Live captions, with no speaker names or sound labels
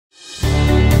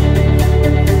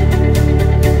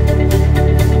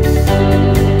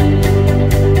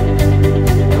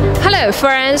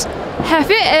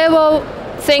will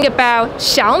think about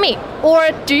Xiaomi.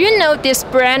 Or do you know this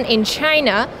brand in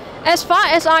China? As far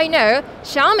as I know,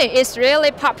 Xiaomi is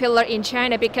really popular in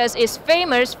China because it's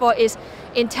famous for its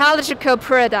intelligent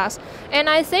products. And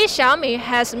I think Xiaomi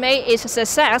has made its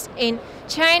success in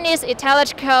Chinese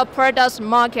intelligent products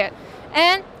market.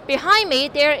 And behind me,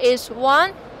 there is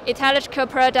one intelligent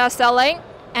product selling,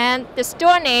 and the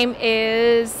store name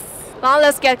is, well,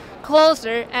 let's get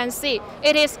closer and see.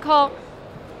 It is called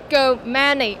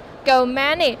GoMani.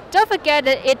 GoMani. Don't forget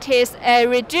that it is a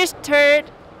registered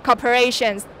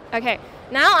corporation. Okay,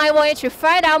 now I want you to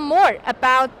find out more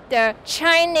about the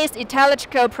Chinese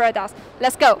intelligent products.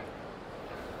 Let's go.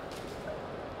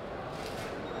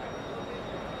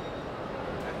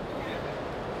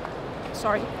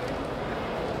 Sorry.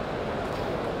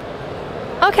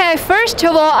 Okay, first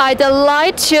of all, I'd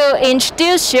like to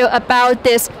introduce you about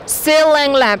this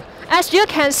ceiling lamp. As you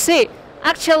can see,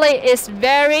 actually it's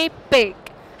very big.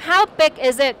 How big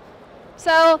is it?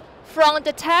 So from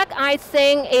the tag, I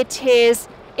think its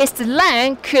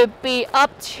length could be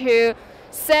up to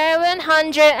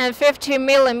 750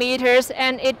 millimeters,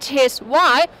 and it is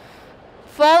wide,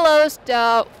 follows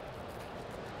the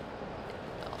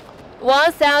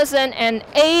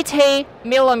 1080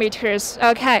 millimeters.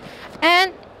 Okay,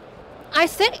 and I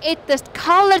think the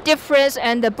color difference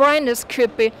and the brightness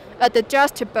could be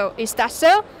adjustable. Is that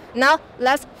so? Now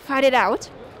let's find it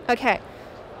out. Okay.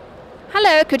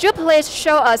 Hello, could you please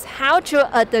show us how to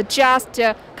adjust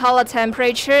the color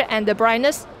temperature and the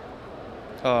brightness?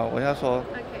 我要说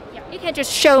Okay, yeah, you can just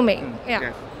show me. Yeah.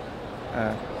 Yes.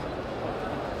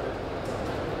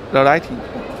 The lighting.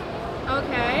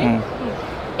 Okay.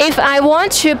 If I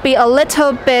want to be a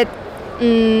little bit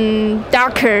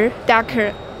darker,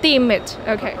 dim it.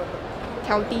 Okay.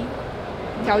 调低.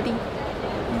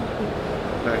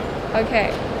 Right.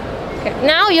 Okay. Okay.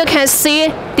 Now you can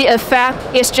see the effect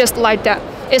is just like that.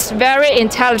 It's very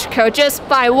intelligent just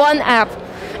by one app,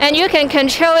 and you can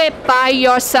control it by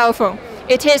your cell phone.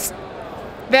 It is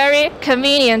very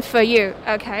convenient for you.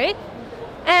 Okay.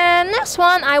 And next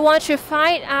one, I want to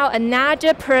find out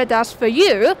another product for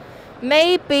you.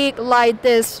 Maybe like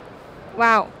this.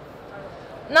 Wow.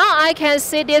 Now I can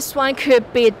see this one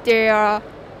could be their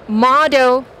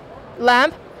model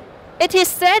lamp. It is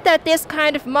said that this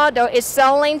kind of model is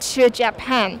selling to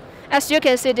Japan. As you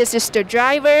can see, this is the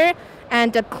driver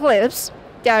and the clips.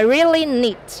 They are really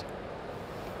neat.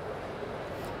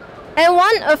 And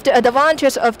one of the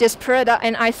advantages of this product,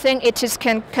 and I think it is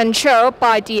controlled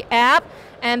by the app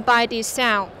and by the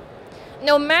sound.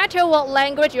 No matter what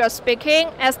language you are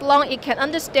speaking, as long as it can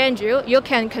understand you, you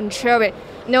can control it.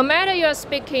 No matter you are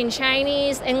speaking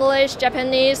Chinese, English,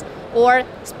 Japanese, or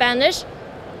Spanish,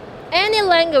 any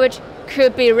language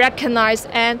could be recognized,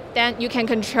 and then you can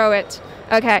control it.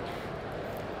 Okay.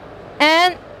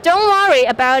 And don't worry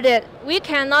about it. We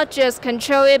cannot just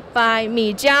control it by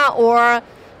Mijia or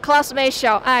classmate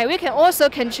Xiaoai. We can also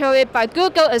control it by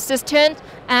Google Assistant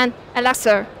and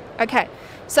Alexa. Okay.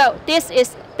 So this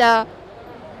is the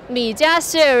Mijia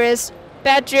series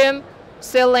bedroom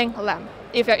ceiling lamp.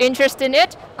 If you're interested in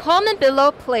it, comment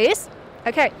below, please.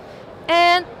 Okay.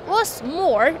 And what's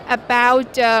more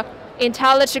about the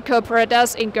intelligent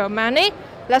products in GoMani?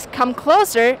 Let's come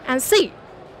closer and see.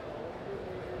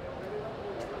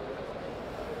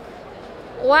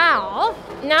 Wow.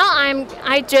 Now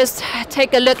I just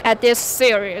take a look at this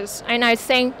series, and I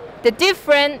think the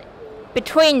difference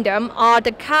between them are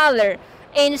the color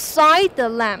inside the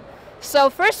lamp. So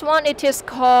first one, it is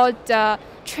called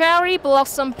Cherry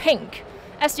Blossom Pink.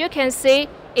 As you can see,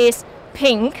 it's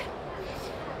pink.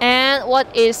 And what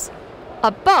is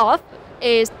above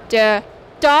is the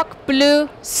dark blue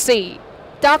sea.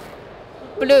 Dark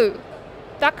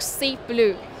sea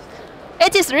blue.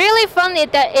 It is really funny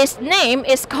that its name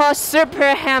is called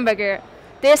Super Hamburger.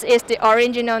 This is the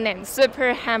original name,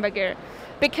 Super Hamburger,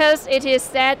 because it is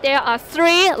said there are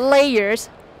 3 layers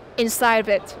inside of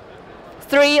it.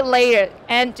 3 layers,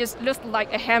 and just looks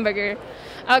like a hamburger.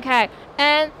 Okay,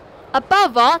 and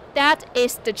above all, that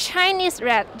is the Chinese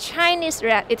red. Chinese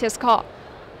red, it is called.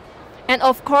 And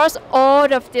of course,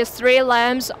 all of these 3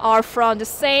 lamps are from the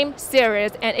same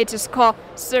series, and it is called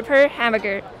Super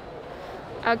Hamburger.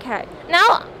 Okay,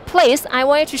 now please, I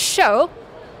want you to show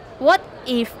what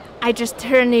if I just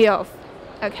turn it off.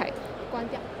 Okay. 关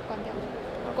掉,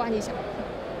关一下.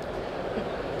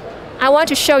 I want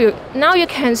to show you. Now you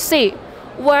can see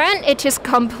when it is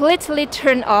completely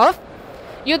turned off,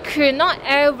 you could not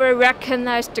ever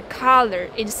recognize the color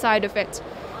inside of it.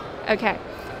 Okay.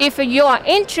 If you are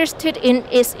interested in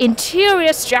its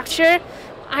interior structure,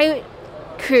 I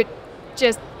could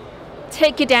just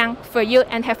take it down for you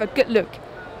and have a good look.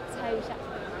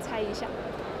 一下。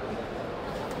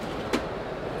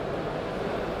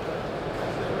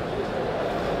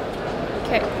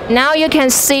Okay, now you can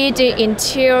see the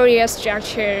interior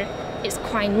structure is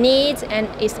quite neat and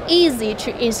it's easy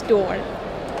to install.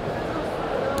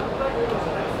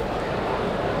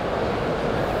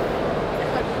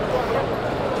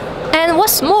 And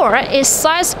what's more, its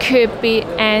size could be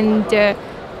and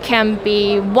can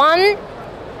be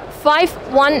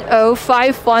 510,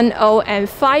 510, and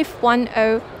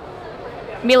 510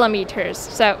 millimeters.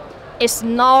 So it's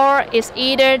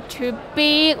either too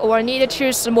big or neither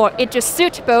too small. It's just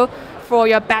suitable for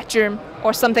your bedroom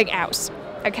or something else.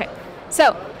 Okay,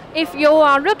 so if you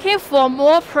are looking for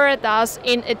more products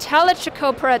in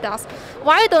electrical products,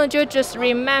 why don't you just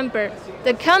remember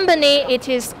the company? It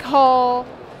is called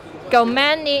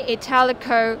Guzhen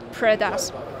Italico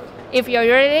products. If you're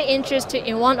really interested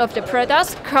in one of the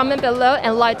products, comment below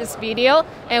and like this video,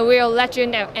 and we'll let you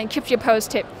know and keep you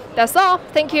posted. That's all.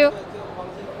 Thank you.